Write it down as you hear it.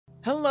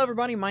Hello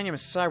everybody, my name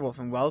is Cyrewolf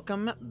and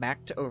welcome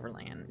back to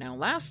Overland. Now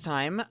last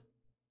time...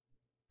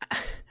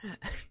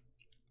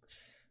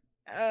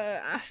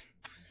 I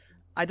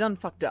done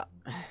fucked up.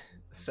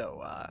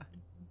 So,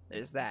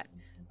 there's that.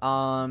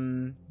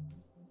 Now...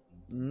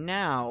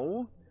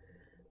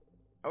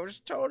 I was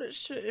told it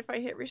should, if I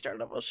hit restart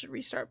level, it should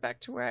restart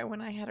back to where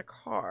when I had a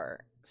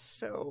car.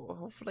 So,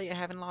 hopefully I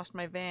haven't lost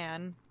my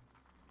van.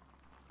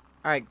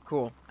 Alright,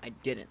 cool. I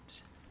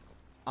didn't.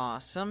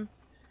 Awesome.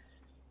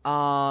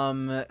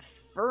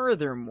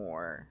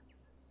 Furthermore,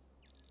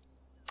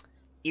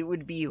 it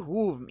would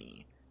behoove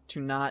me to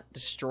not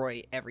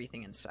destroy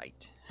everything in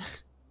sight.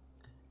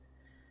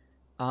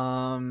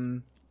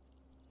 And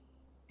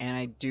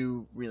I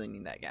do really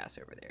need that gas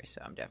over there,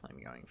 so I'm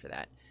definitely going for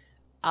that.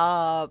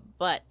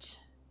 But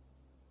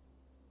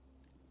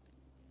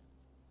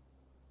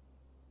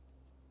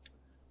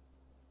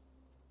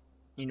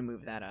I need to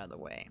move that out of the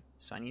way.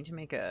 So I need to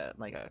make a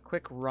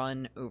quick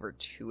run over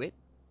to it.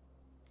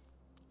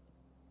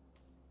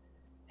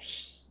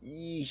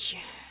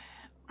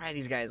 Why are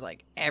these guys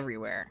like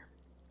everywhere?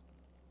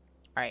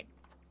 Alright.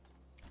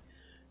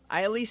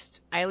 I at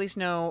least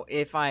know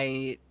if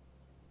I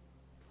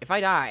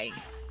die,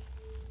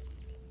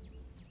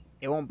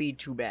 it won't be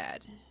too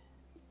bad.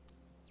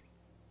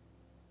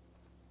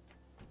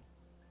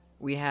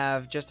 We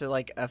have just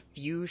a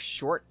few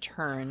short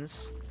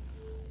turns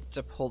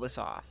to pull this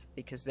off,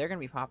 because they're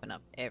gonna be popping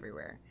up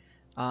everywhere.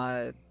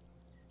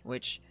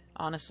 Which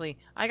honestly,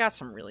 I got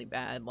some really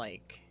bad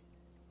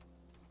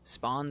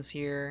spawns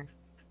here.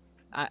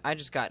 I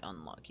just got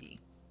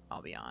unlucky,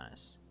 I'll be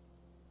honest.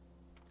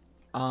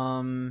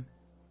 Alright,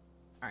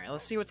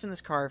 let's see what's in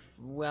this car.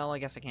 Well, I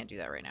guess I can't do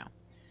that right now.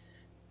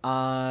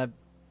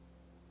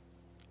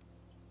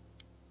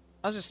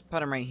 I'll just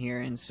put him right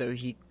here, and so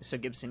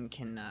Gibson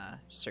can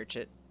search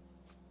it.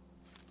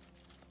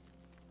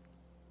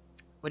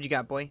 What you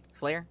got, boy?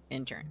 Flare?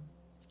 Intern.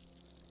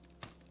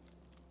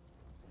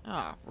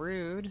 Ah, oh,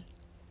 rude.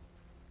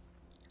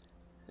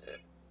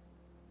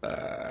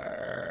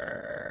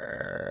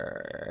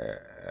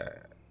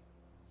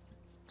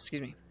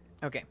 Excuse me.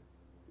 Okay.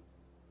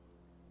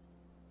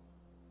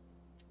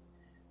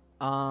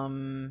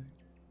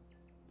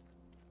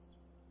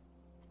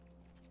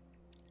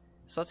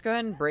 So let's go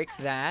ahead and break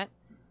that.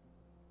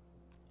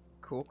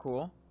 Cool,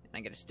 cool. And I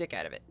get a stick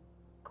out of it.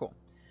 Cool.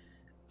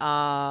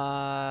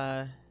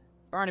 Barnaby.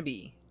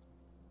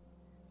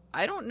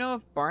 I don't know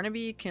if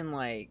Barnaby can,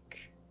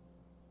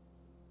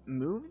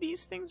 move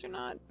these things or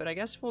not, but I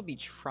guess we'll be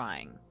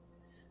trying.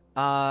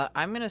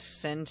 I'm gonna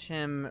send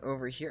him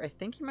over here. I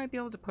think he might be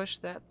able to push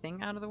that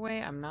thing out of the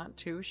way. I'm not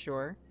too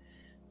sure.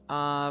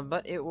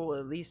 But it will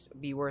at least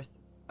be worth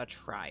a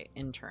try.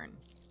 Intern.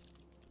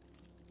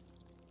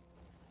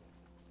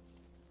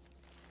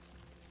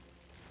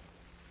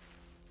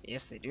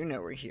 Yes, they do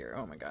know we're here.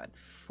 Oh my god.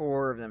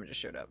 4 of them just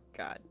showed up.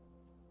 God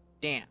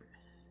damn.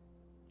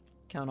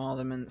 Count all of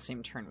them in the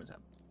same turn was a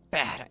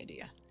bad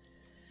idea.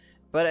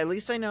 But at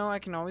least I know I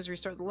can always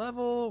restart the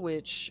level,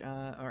 which,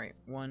 alright,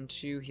 1,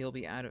 2, he'll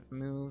be out of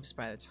moves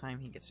by the time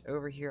he gets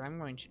over here. I'm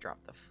going to drop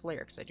the flare,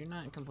 because I do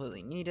not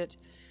completely need it.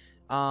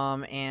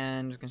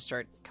 And we're going to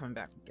start coming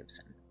back with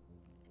Gibson.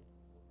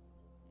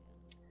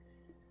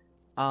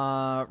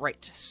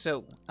 Right,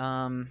 so,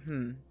 I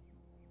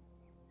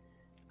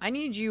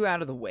need you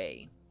out of the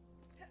way.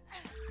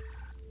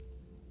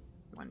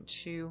 1,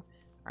 2,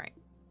 alright.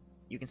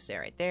 You can stay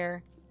right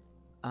there.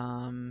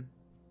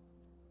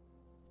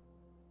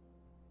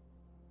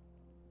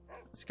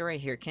 Let's go right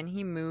here. Can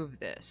he move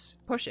this?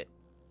 Push it.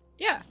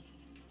 Yeah.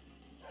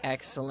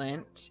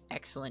 Excellent.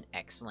 Excellent,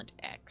 excellent,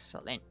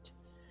 excellent.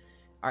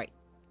 Alright.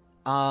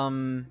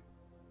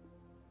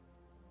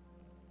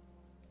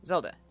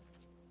 Zelda.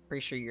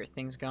 Pretty sure your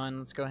thing's gone.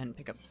 Let's go ahead and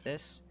pick up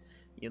this.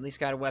 You at least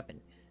got a weapon.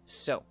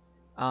 So,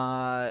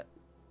 end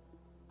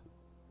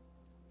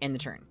the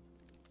turn.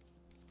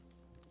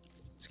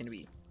 It's gonna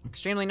be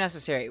extremely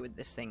necessary with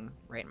this thing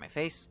right in my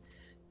face.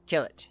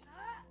 Kill it.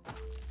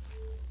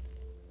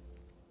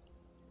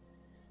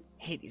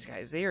 I hate these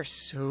guys. They are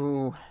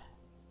so...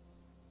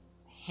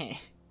 Heh.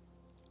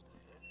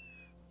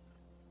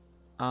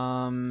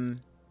 The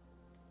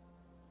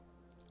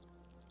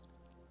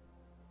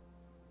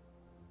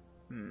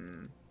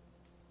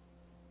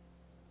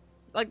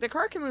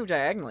car can move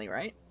diagonally,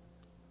 right?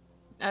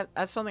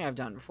 That's something I've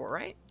done before,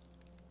 right?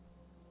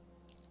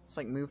 It's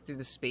move through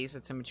the space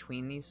that's in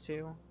between these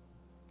two.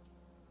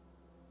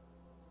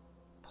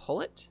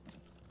 Pull it?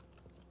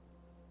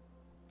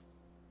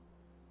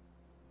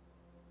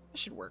 That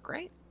should work,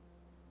 right?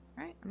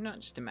 Right? I'm not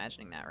just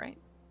imagining that, right?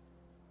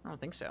 I don't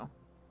think so.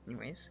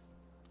 Anyways.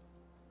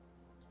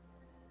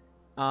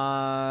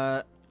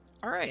 Alright.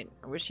 I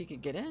wish he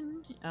could get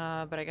in,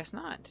 but I guess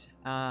not.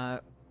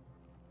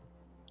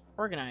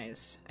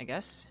 Organize, I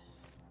guess.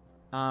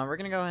 We're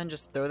gonna go ahead and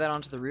just throw that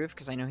onto the roof,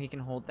 because I know he can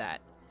hold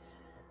that.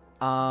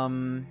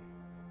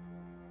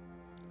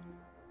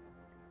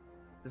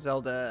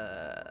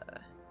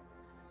 Zelda...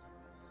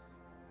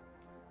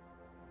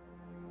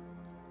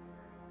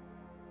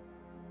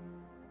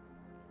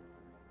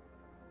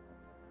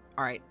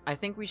 Alright, I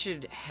think we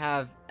should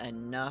have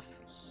enough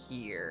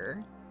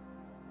here.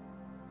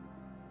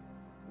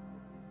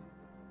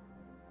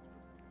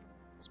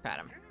 Let's pat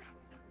him.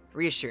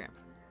 Reassure him.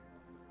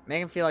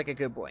 Make him feel like a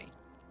good boy.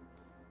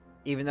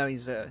 Even though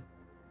he's a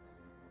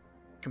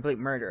complete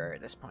murderer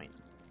at this point.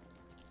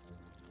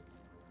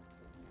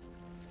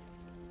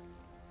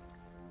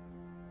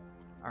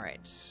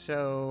 Alright,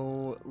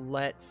 so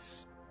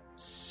let's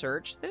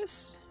search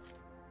this.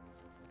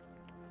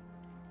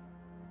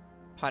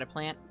 Potted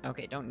plant?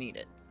 Okay, don't need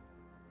it.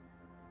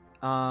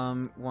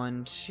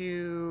 1,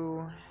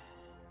 2...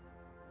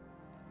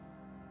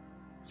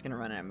 It's gonna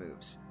run out of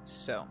moves.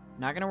 So,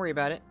 not gonna worry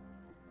about it.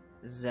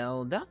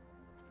 Zelda.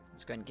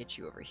 Let's go ahead and get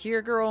you over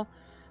here, girl.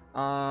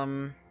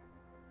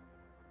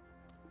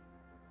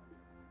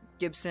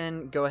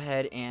 Gibson, go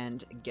ahead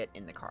and get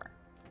in the car.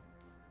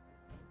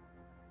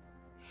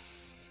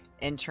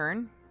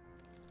 Intern.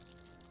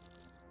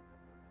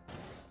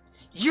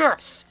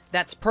 Yes!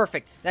 That's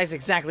perfect. That's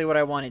exactly what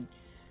I wanted.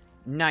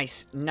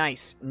 Nice,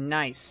 nice,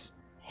 nice.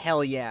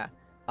 Hell yeah.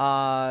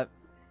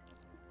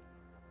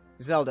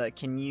 Zelda,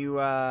 can you,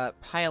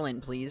 pile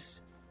in,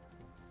 please?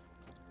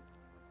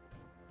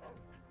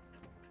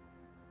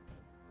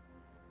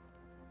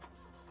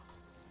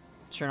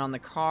 Turn on the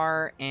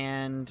car,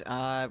 and,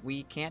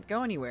 we can't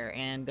go anywhere,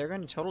 and they're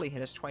going to totally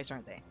hit us twice,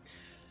 aren't they?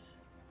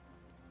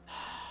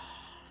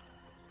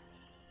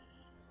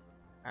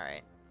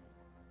 Alright.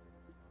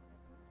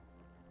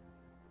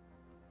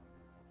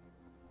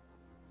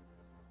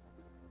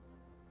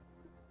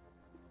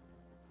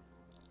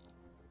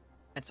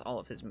 That's all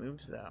of his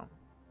moves, though.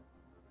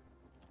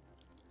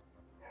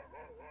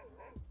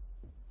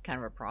 Kind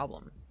of a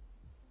problem,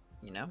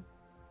 you know?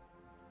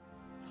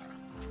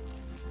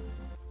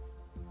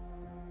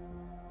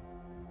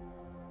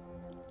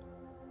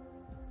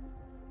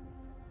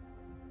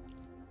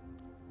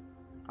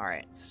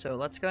 Alright, so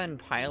let's go ahead and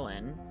pile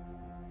in.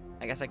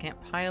 I guess I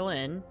can't pile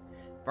in.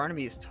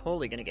 Barnaby is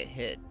totally gonna get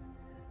hit.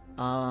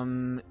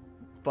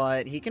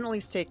 But he can at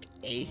least take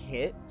a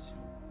hit.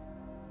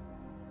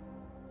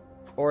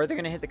 Or they're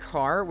gonna hit the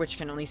car, which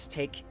can at least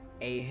take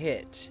a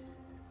hit.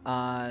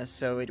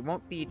 So it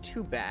won't be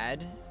too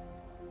bad.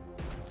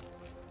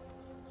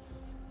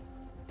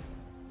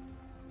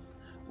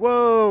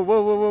 Whoa,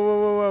 whoa, whoa, whoa,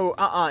 whoa,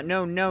 whoa,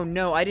 no, no,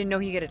 no. I didn't know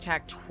he could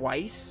attack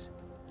twice.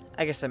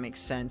 I guess that makes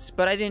sense,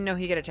 but I didn't know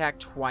he could attack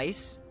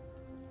twice.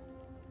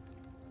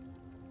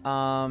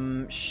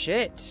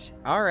 Shit.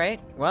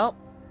 Alright, well.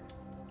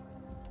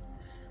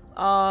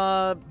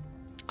 I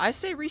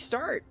say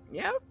restart.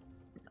 Yeah.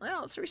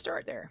 Well, let's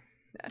restart there.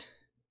 That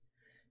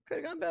could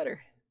have gone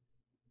better.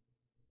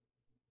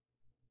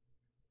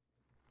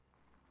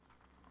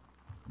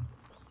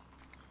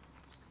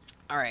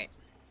 Alright.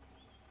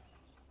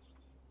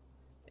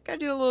 I gotta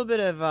do a little bit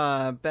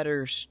of,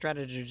 better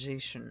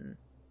strategization.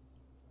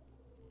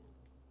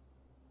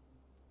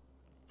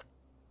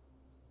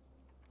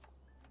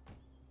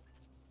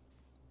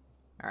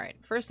 Alright,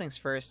 first things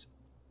first,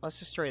 let's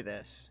destroy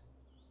this.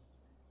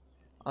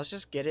 Let's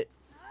just get it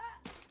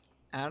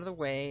out of the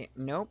way.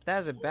 Nope, that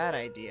is a bad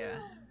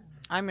idea.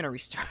 I'm gonna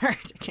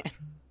restart.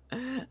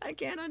 I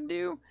can't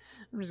undo.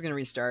 I'm just gonna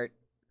restart.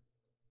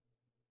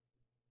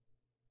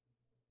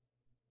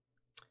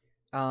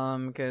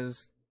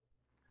 Because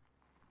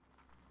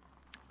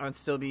I would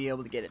still be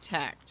able to get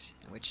attacked,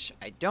 which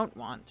I don't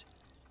want.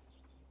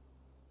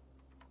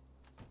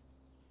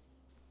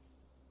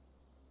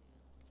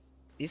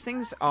 These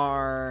things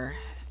are...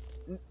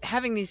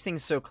 Having these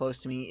things so close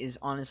to me is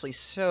honestly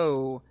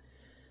so...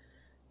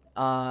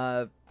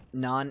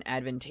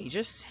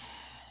 non-advantageous.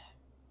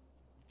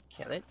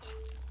 Kill it.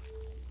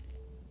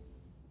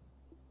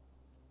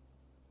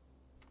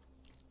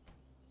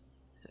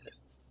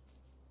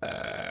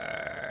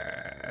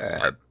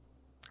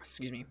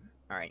 Excuse me.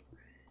 Alright.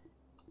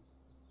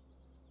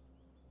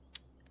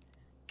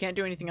 Can't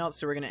do anything else,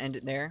 so we're gonna end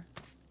it there.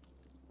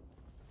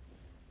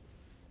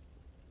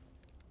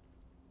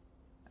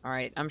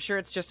 Alright, I'm sure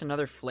it's just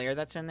another flare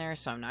that's in there,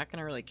 so I'm not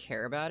gonna really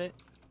care about it.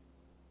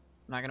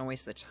 I'm not gonna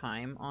waste the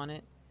time on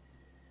it.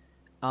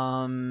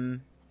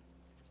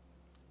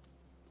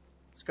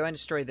 Let's go ahead and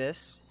destroy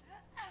this.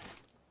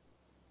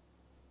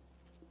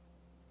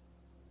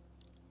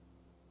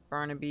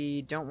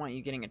 Barnaby, don't want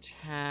you getting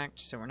attacked,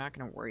 so we're not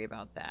gonna worry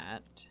about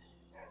that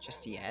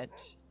just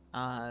yet.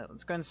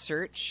 Let's go and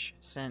search,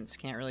 since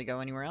can't really go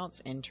anywhere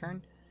else.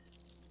 Intern.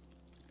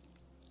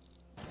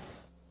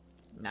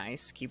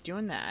 Nice, keep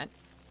doing that.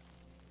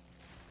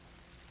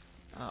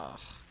 Oh,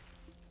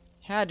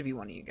 had to be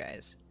one of you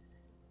guys.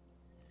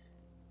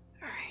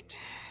 Alright.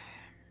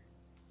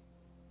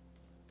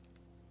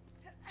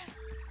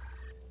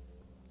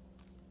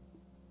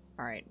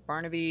 Alright,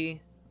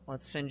 Barnaby,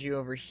 let's send you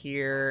over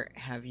here,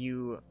 have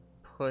you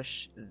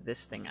push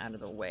this thing out of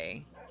the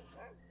way.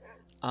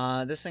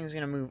 This thing's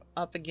gonna move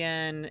up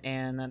again,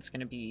 and that's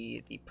gonna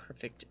be the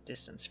perfect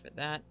distance for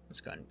that. Let's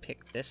go ahead and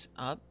pick this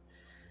up.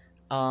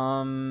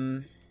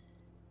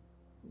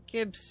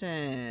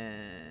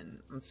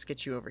 Gibson, let's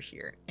get you over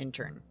here.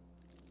 Intern.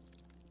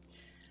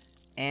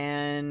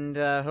 And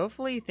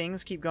hopefully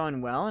things keep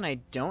going well and I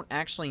don't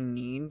actually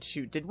need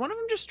to... Did one of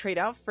them just trade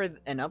out for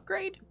an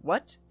upgrade?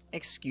 What?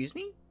 Excuse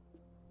me?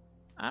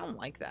 I don't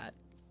like that.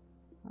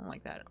 I don't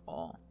like that at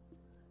all.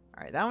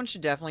 Alright, that one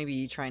should definitely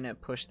be trying to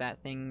push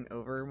that thing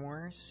over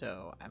more,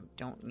 so I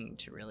don't need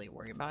to really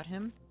worry about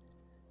him.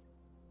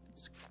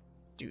 Let's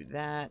do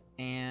that,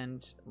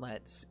 and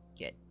let's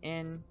get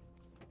in.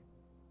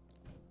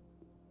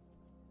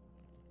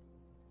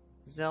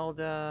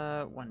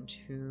 Zelda, 1,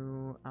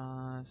 2,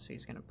 so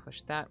he's gonna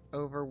push that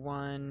over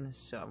 1,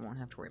 so I won't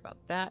have to worry about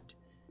that.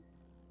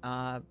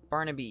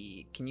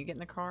 Barnaby, can you get in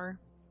the car?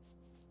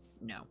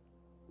 No.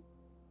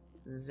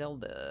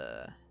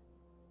 Zelda.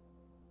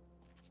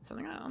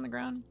 Something on the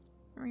ground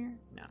over here?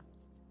 No.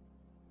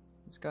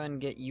 Let's go ahead and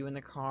get you in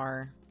the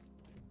car.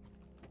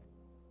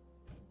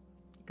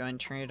 Go ahead and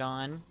turn it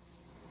on.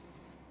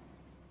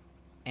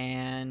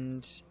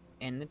 And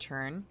end the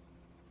turn.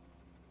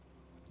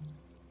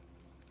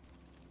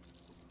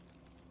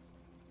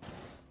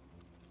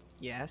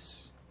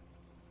 Yes.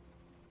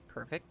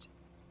 Perfect.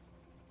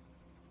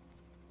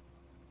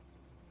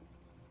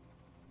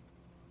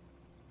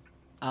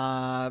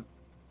 Huh.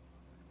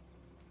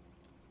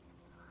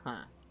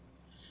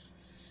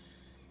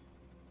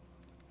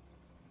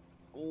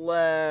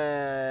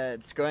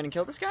 Let's go ahead and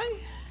kill this guy.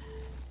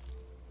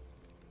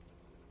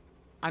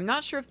 I'm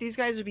not sure if these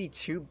guys would be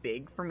too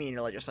big for me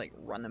to just like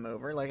run them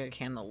over like I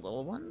can the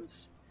little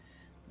ones,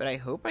 but I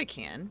hope I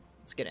can.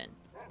 Let's get in.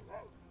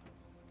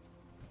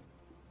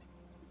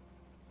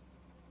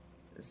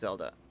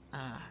 Zelda.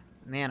 Ah,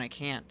 man, I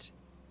can't.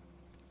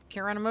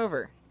 Can't run him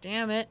over.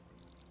 Damn it.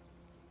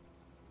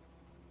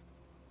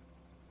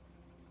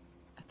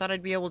 I thought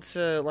I'd be able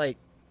to like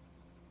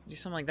do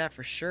something like that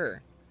for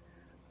sure.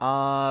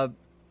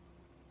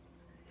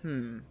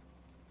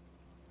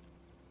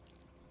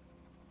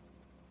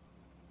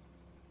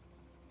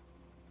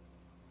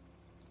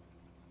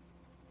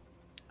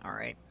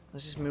 Alright,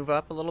 let's just move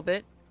up a little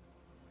bit.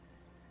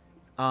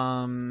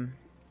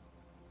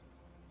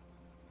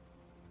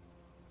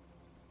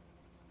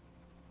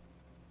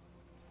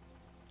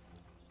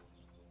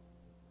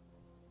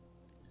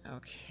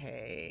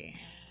 Okay.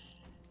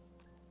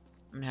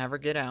 I'm gonna have her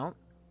get out.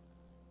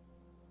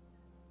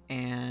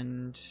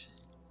 And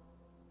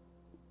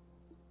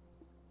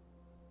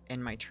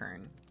end my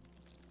turn.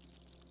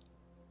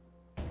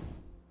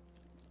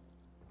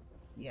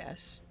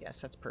 Yes,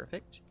 that's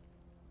perfect.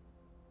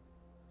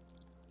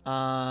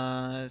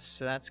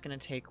 So that's gonna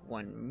take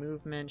 1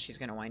 movement. She's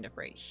gonna wind up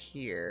right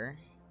here.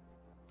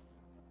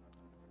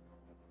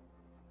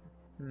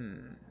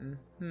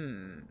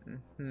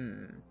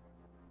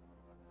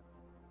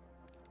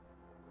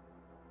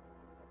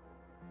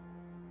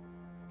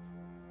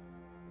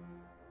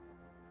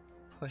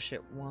 Push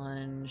it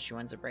 1. She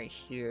winds up right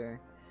here.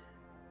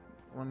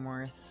 1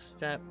 more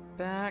step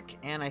back,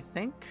 and I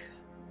think...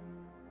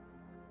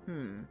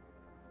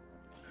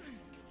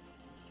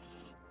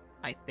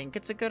 I think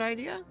it's a good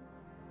idea?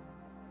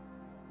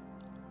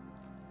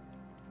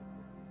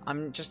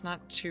 I'm just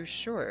not too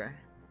sure.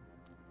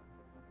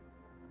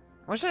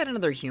 I wish I had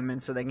another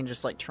human so they can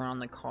just, like, turn on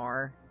the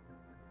car.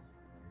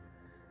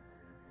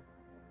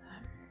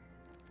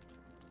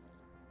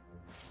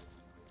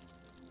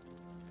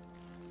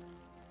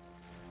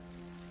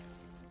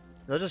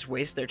 They'll just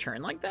waste their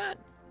turn like that?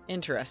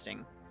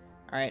 Interesting.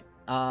 Alright,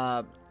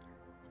 let's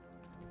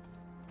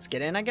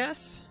get in, I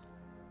guess?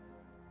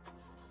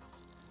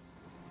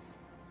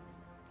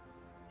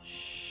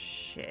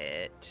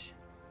 Shit.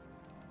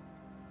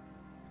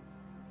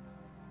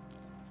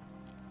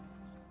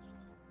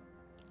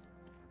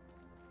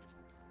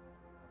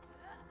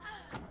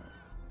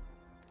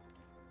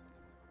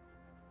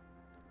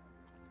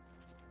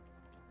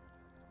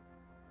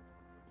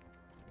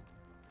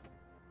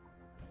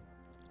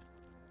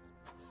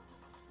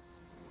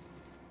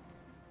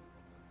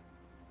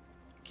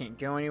 Can't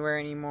go anywhere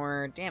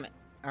anymore. Damn it.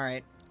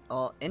 Alright.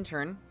 Well,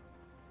 intern.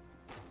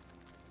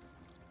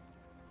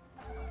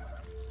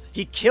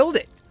 He killed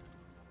it!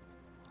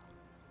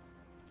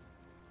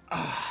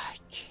 Oh, I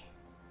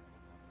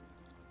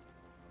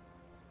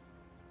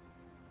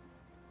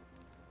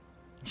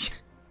can't.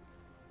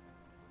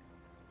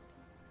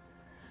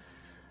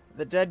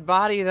 The dead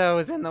body, though,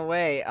 is in the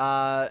way.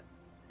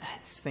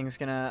 This thing's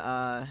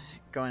gonna,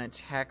 go and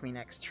attack me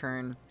next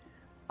turn.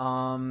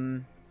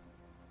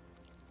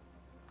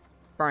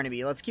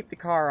 Barnaby, let's keep the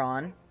car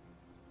on.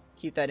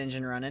 Keep that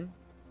engine running.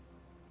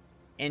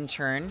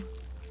 Intern.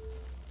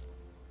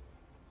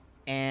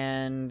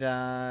 And,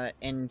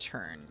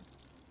 intern.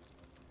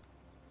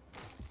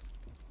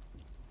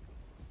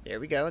 There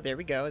we go, there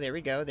we go, there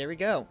we go, there we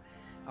go.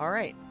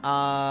 Alright,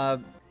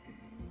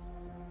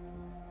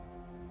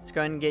 let's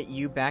go ahead and get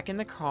you back in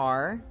the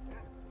car.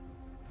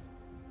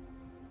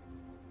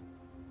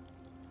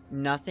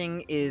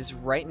 Nothing is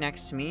right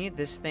next to me.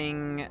 This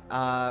thing,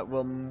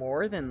 will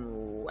more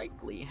than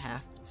likely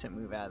have to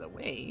move out of the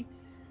way.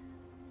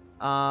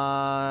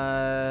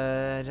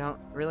 I don't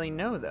really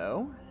know,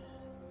 though.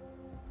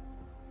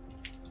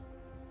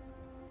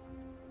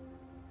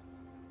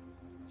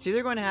 It's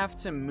either going to have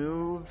to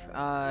move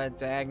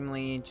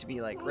diagonally to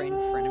be like right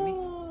in front of me.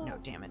 No,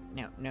 damn it.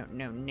 No, no,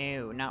 no,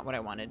 no. Not what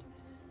I wanted.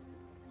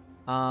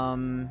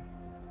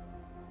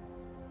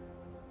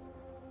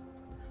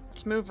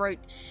 Let's move right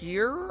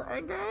here, I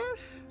guess?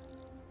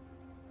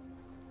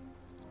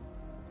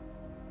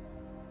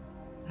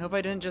 I hope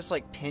I didn't just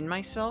like pin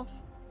myself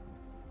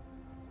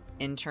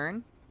in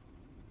turn.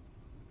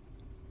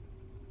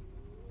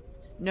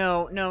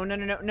 No, no, no,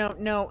 no, no, no,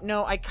 no,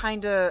 no. I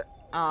kinda...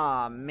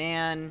 Aw,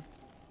 man.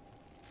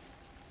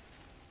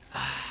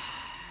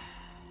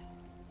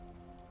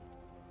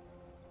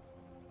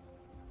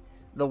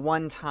 The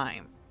one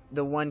time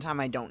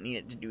I don't need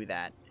it to do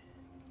that.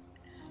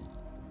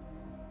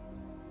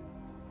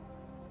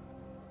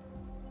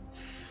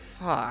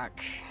 Fuck.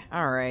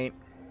 Alright.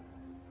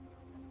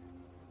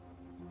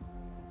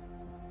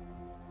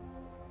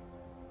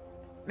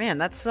 Man,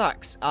 that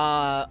sucks.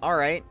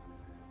 Alright.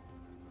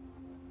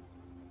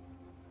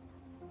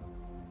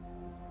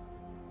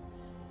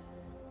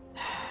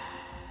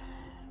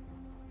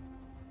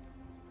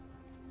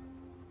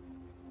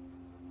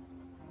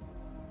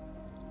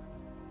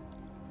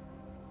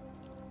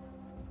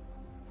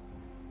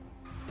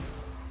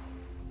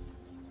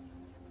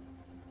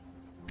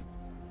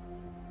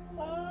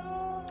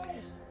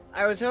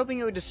 I was hoping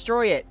it would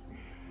destroy it.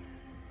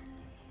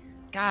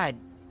 God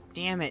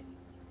damn it.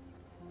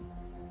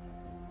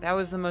 That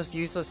was the most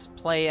useless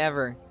play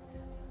ever.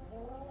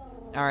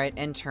 Alright,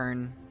 end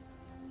turn.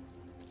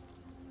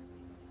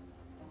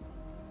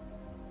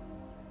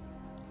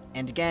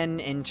 And again,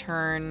 end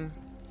turn.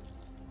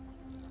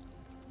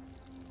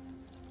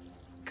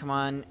 Come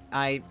on,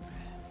 I'm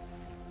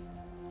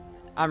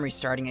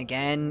restarting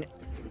again.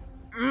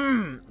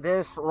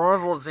 This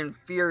level is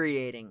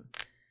infuriating.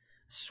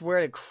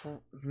 Swear to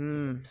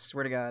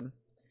swear to God.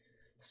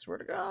 Swear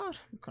to God.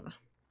 I'm gonna...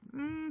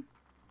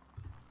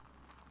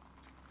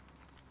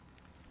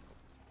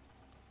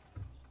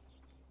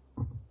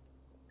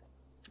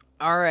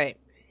 Alright.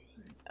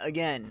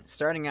 Again,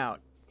 starting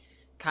out.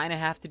 Kinda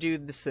have to do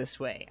this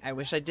way. I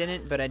wish I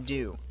didn't, but I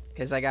do.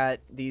 Because I got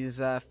these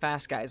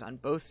fast guys on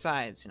both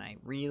sides, and I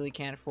really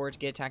can't afford to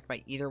get attacked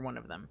by either one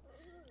of them.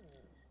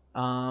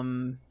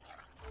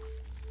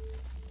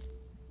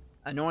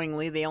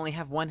 Annoyingly, they only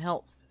have 1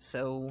 health,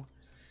 so...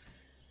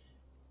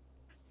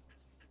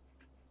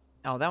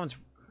 Oh, that one's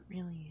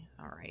really...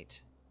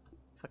 Alright.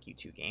 Fuck you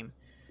too, game.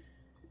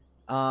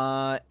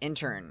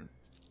 Intern.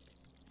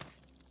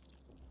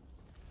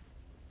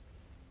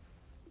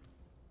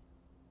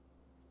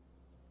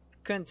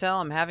 Couldn't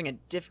tell, I'm having a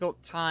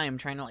difficult time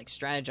trying to, like,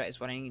 strategize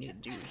what I need to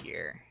do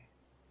here.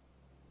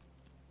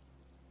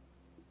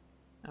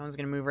 That one's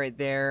gonna move right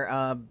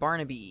there.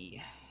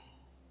 Barnaby.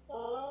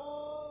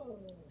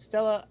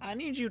 Stella, I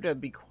need you to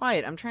be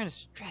quiet. I'm trying to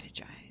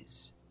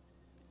strategize.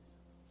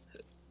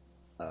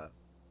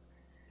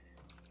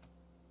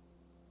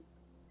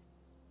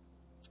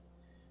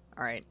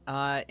 Alright,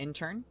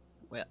 intern?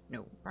 Well,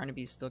 no,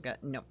 Barnaby's still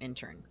got... No,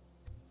 intern.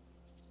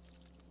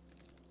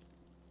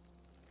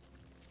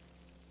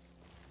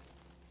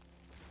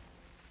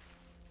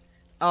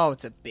 Oh,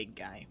 it's a big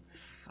guy.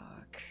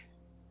 Fuck.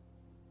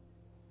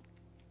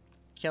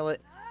 Kill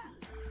it.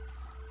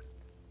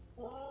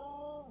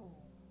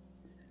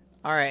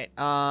 Alright,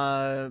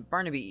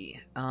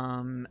 Barnaby,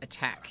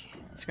 attack.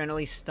 It's going to at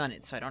least stun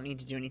it, so I don't need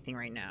to do anything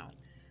right now.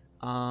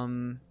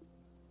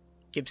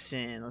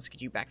 Gibson, let's get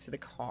you back to the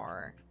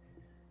car.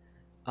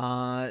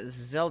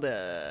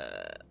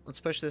 Zelda,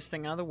 let's push this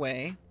thing out of the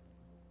way.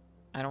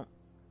 I don't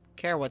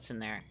care what's in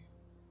there.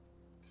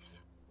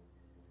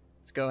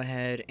 Let's go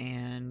ahead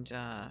and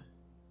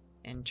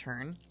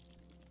turn.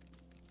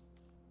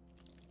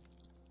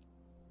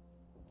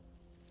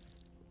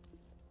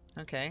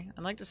 Okay,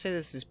 I'd like to say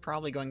this is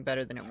probably going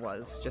better than it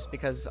was, just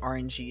because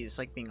RNG is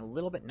like being a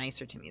little bit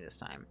nicer to me this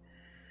time.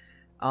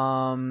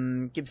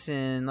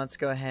 Gibson, let's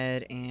go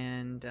ahead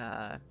and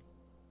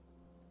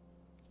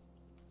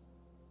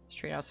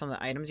straight out some of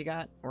the items you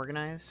got.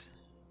 Organize.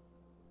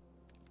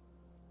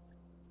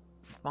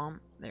 Bomb.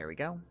 There we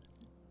go.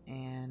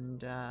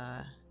 And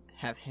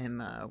have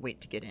him wait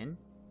to get in.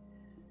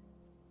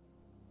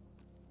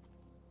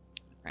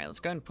 Alright, let's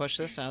go ahead and push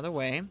this out of the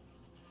way.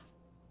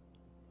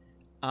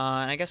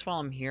 And I guess while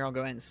I'm here, I'll go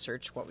ahead and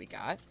search what we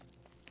got.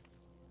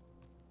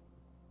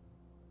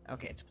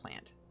 Okay, it's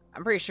planned.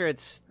 I'm pretty sure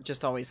it's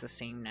just always the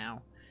same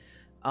now.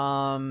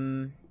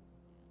 Barnaby,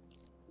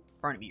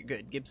 you're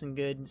good. Gibson,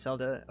 good.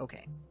 Zelda,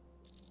 okay.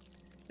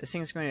 This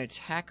thing's going to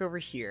attack over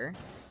here.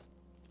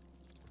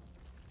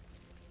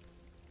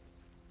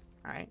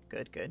 Alright,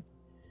 good, good.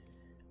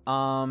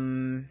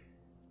 Alright,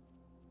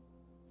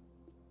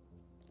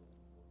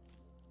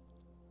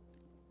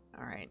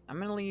 I'm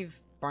gonna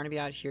leave Barnaby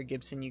out here.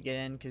 Gibson, you get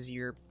in, because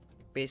you're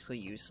basically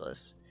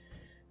useless.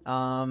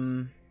 At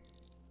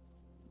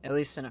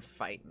least in a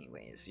fight,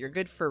 anyways. You're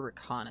good for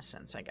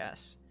reconnaissance, I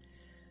guess.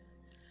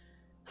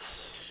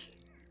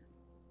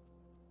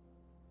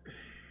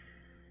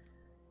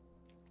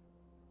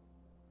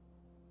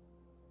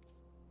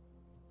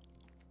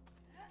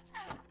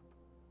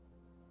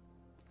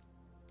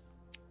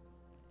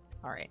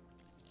 Alright.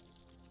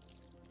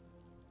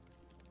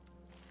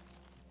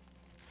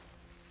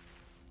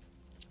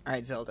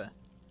 Alright, Zelda.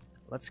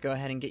 Let's go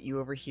ahead and get you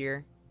over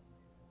here.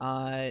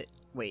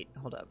 Wait,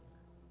 hold up.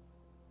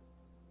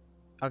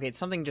 Okay, it's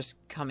something just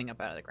coming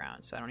up out of the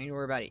ground, so I don't need to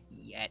worry about it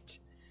yet.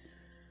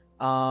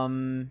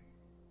 I'll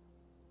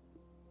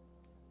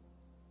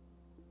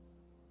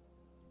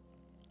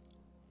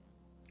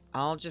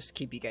just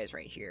keep you guys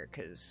right here,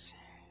 because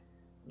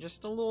I'm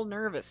just a little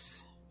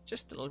nervous.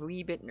 Just a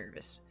wee bit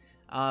nervous.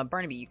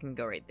 Barnaby, you can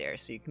go right there,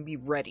 so you can be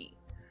ready.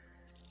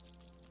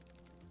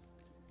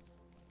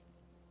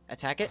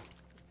 Attack it?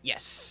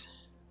 Yes.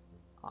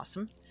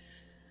 Awesome.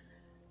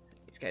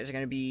 These guys are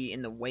going to be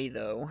in the way,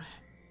 though.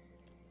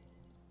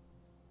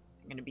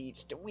 They're going to be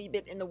just a wee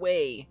bit in the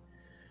way.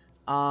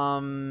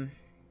 Oh,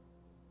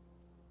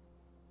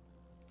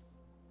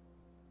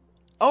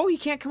 he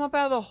can't come up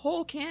out of the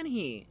hole, can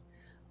he?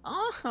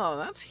 Oh,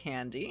 that's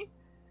handy.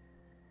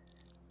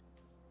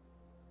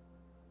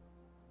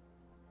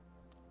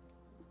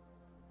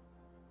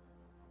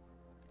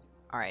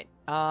 Alright,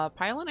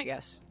 pile in, I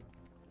guess.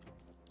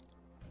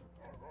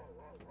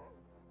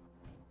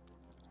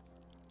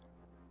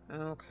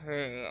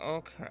 Okay,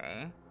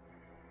 okay.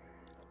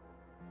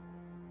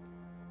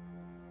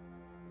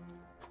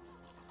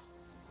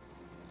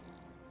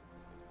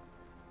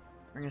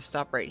 We're gonna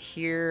stop right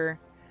here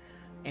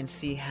and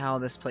see how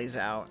this plays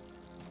out.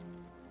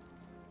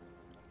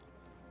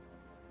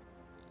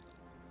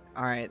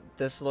 Alright,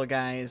 this little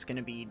guy is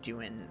gonna be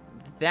doing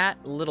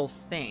that little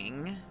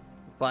thing,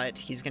 but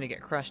he's gonna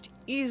get crushed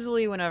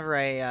easily whenever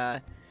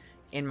I,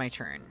 in my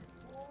turn.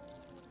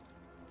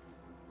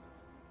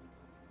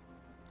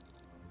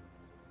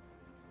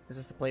 Is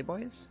this the play,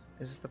 boys?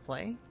 Is this the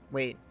play?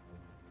 Wait.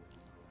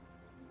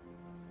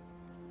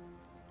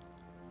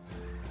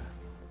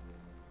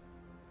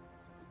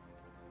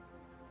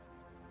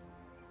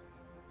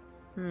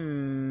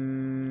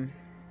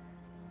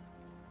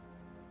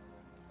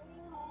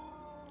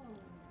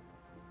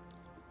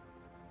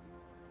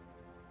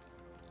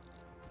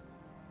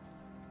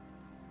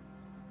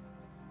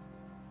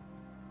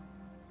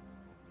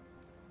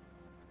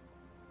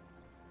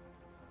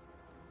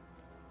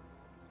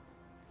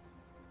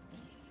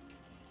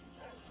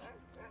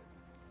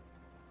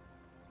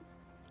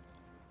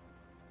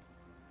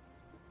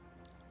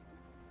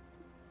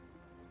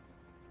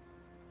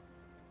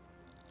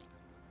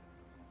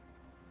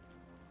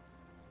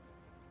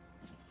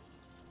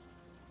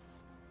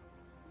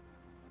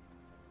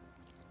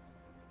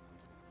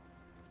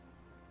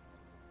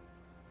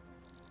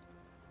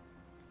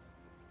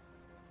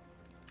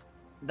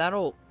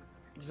 That'll...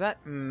 Does that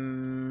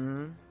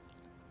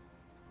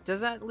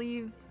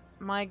leave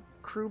my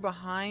crew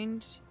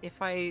behind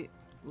if I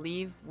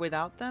leave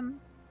without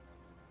them?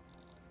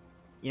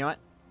 You know what?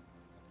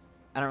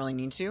 I don't really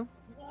need to.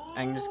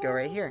 I can just go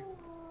right here.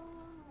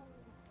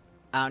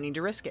 I don't need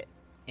to risk it.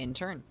 In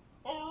turn.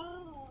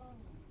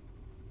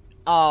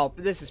 Oh,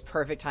 but this is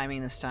perfect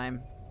timing this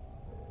time.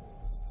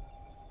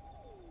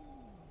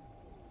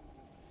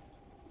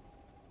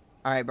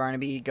 Alright,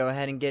 Barnaby, go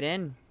ahead and get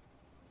in.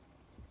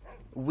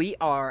 We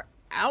are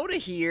out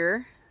of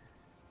here.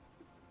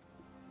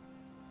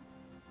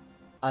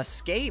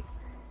 Escape.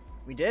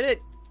 We did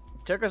it.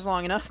 It took us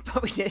long enough,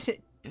 but we did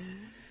it.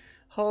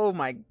 Oh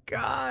my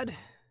god.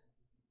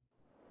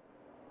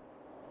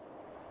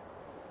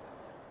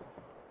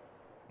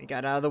 We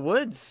got out of the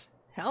woods.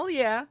 Hell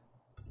yeah.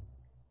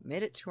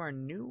 Made it to our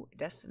new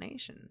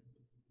destination.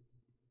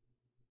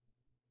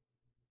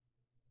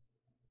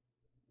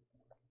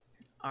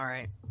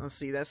 Alright, let's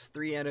see. That's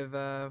 3 out of,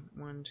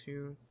 1,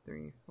 2,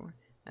 3, 4.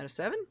 Out of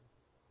 7?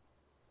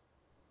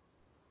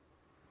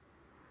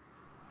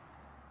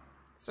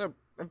 So,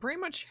 I'm pretty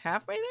much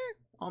halfway there?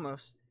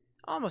 Almost.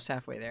 Almost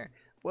halfway there.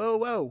 Whoa,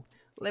 whoa.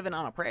 Living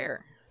on a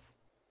prayer.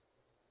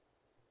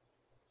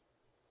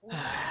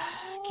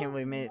 Can't believe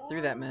we made it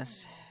through that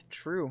mess.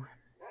 True.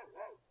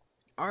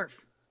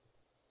 Arf.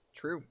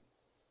 True.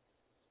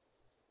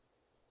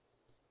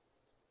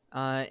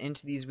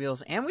 Into these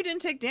wheels. And we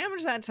didn't take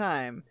damage that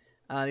time.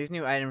 These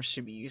new items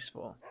should be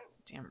useful.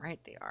 Damn right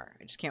they are.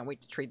 I just can't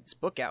wait to trade this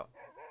book out.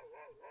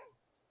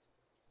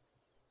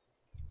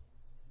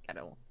 Got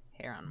a little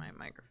hair on my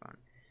microphone.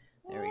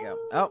 There we go.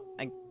 Oh,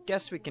 I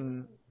guess we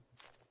can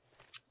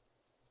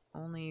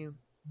only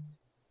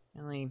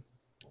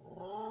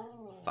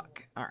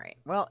fuck. Alright.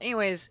 Well,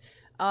 anyways,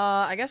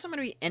 I guess I'm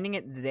gonna be ending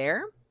it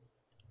there.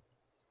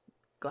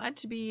 Glad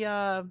to be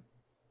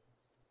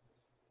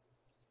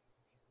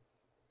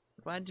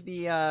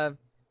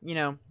you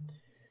know,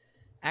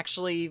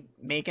 actually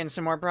making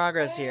some more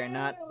progress here,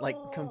 not like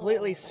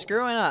completely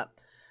screwing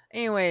up.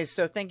 Anyways,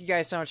 so thank you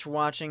guys so much for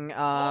watching.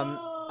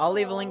 I'll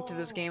leave a link to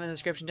this game in the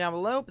description down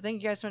below, but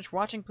thank you guys so much for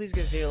watching. Please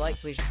give this video a like,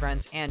 please your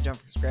friends, and don't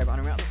forget to subscribe. On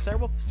and out, this is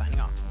Cerebral, signing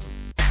off.